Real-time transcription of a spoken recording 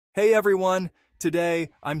Hey everyone! Today,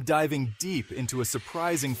 I'm diving deep into a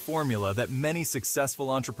surprising formula that many successful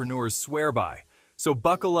entrepreneurs swear by. So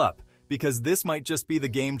buckle up, because this might just be the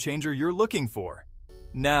game changer you're looking for.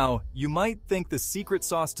 Now, you might think the secret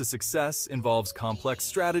sauce to success involves complex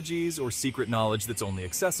strategies or secret knowledge that's only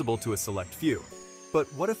accessible to a select few.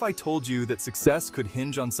 But what if I told you that success could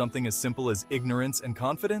hinge on something as simple as ignorance and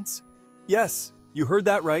confidence? Yes, you heard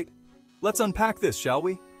that right. Let's unpack this, shall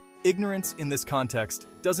we? Ignorance in this context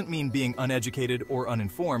doesn't mean being uneducated or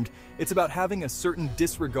uninformed. It's about having a certain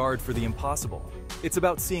disregard for the impossible. It's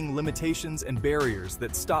about seeing limitations and barriers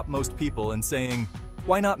that stop most people and saying,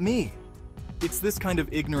 "Why not me?" It's this kind of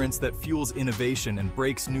ignorance that fuels innovation and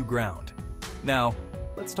breaks new ground. Now,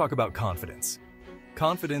 let's talk about confidence.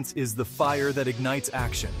 Confidence is the fire that ignites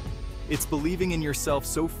action. It's believing in yourself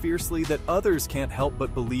so fiercely that others can't help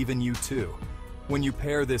but believe in you too. When you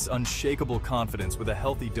pair this unshakable confidence with a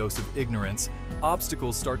healthy dose of ignorance,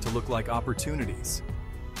 obstacles start to look like opportunities.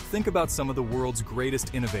 Think about some of the world's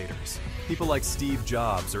greatest innovators, people like Steve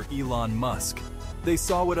Jobs or Elon Musk. They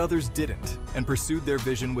saw what others didn't and pursued their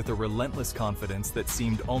vision with a relentless confidence that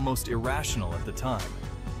seemed almost irrational at the time.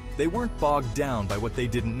 They weren't bogged down by what they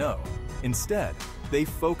didn't know. Instead, they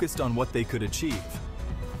focused on what they could achieve.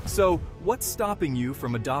 So, what's stopping you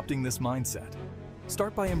from adopting this mindset?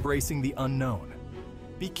 Start by embracing the unknown.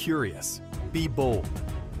 Be curious, be bold.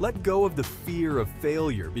 Let go of the fear of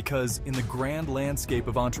failure because in the grand landscape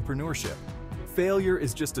of entrepreneurship, failure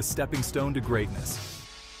is just a stepping stone to greatness.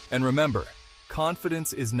 And remember,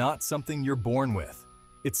 confidence is not something you're born with.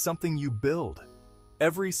 It's something you build.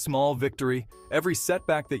 Every small victory, every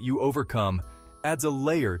setback that you overcome adds a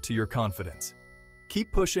layer to your confidence.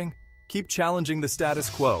 Keep pushing, keep challenging the status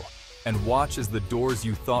quo, and watch as the doors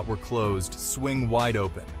you thought were closed swing wide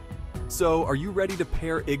open. So, are you ready to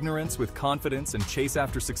pair ignorance with confidence and chase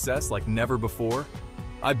after success like never before?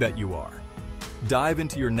 I bet you are. Dive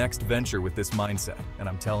into your next venture with this mindset, and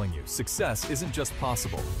I'm telling you, success isn't just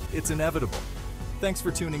possible, it's inevitable. Thanks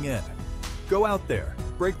for tuning in. Go out there,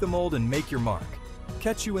 break the mold, and make your mark.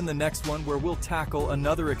 Catch you in the next one where we'll tackle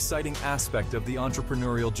another exciting aspect of the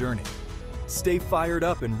entrepreneurial journey. Stay fired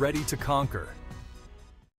up and ready to conquer.